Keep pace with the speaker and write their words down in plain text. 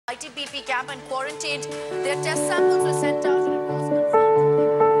ITBP camp and quarantined. Their test samples were sent out and it was confirmed.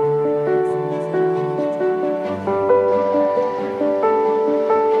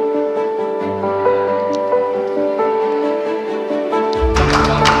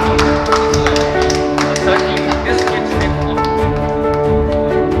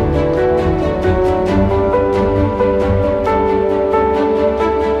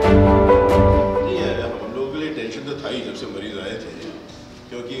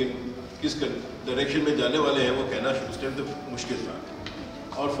 किस direction में जाने वाले हैं वो कहना उस टाइम तो मुश्किल था।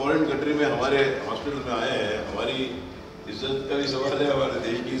 और फॉरेन कंट्री में हमारे हॉस्पिटल में आए हैं, हमारी इज्जत का भी सवाल है, हमारे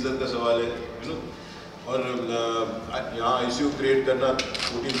देश की इज्जत का सवाल है, और यहाँ आईसीयू क्रिएट करना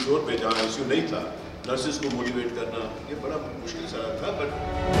 14 फ्लोर पे जहाँ आईसीयू नहीं था, नर्सेस को मोटिवेट करना, ये बड़ा मुश्किल सा था। But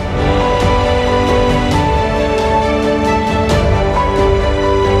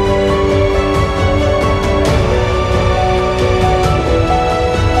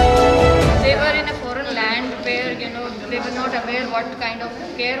what kind of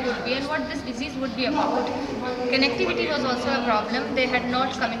care would be and what this disease would be about. Connectivity was also a problem. They had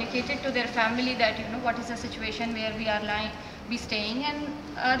not communicated to their family that what is the situation where we are be staying, and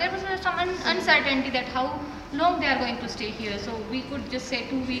there was some uncertainty that how long they are going to stay here. So we could just say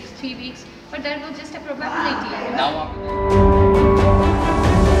 2 weeks, 3 weeks, but that was just a probability. Now.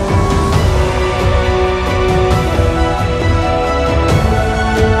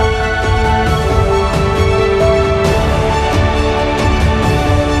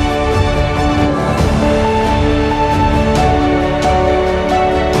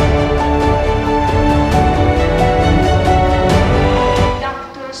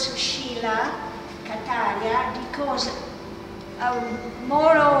 Sushila Kataria, because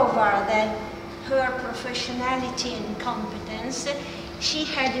moreover than her professionality and competence, she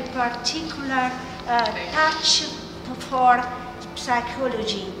had a particular touch for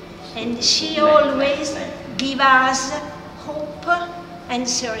psychology, and she always gives us hope and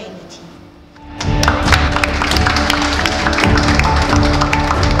serenity.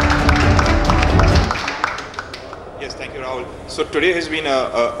 Yes, thank you, Rahul. So today has been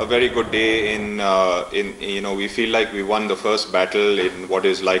a very good day. We feel like we won the first battle in what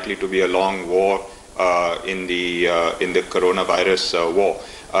is likely to be a long war in the coronavirus war.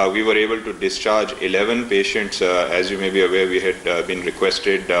 We were able to discharge 11 patients. As you may be aware, we had been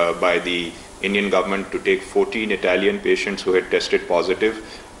requested by the Indian government to take 14 Italian patients who had tested positive.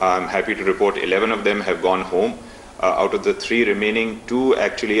 I'm happy to report 11 of them have gone home. Out of the 3 remaining, 2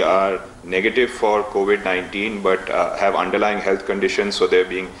 actually are negative for COVID-19 but have underlying health conditions, so they're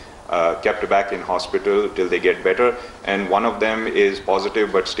being kept back in hospital till they get better, and 1 of them is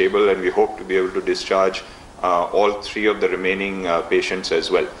positive but stable, and we hope to be able to discharge all 3 of the remaining patients as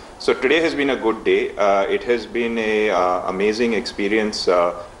well. So today has been a good day. It has been an amazing experience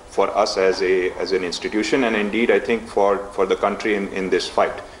for us as an institution, and indeed I think for the country in this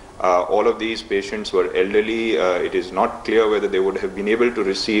fight. All of these patients were elderly. It is not clear whether they would have been able to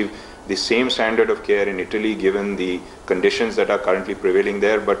receive the same standard of care in Italy given the conditions that are currently prevailing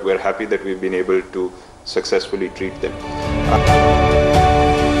there, but we're happy that we've been able to successfully treat them.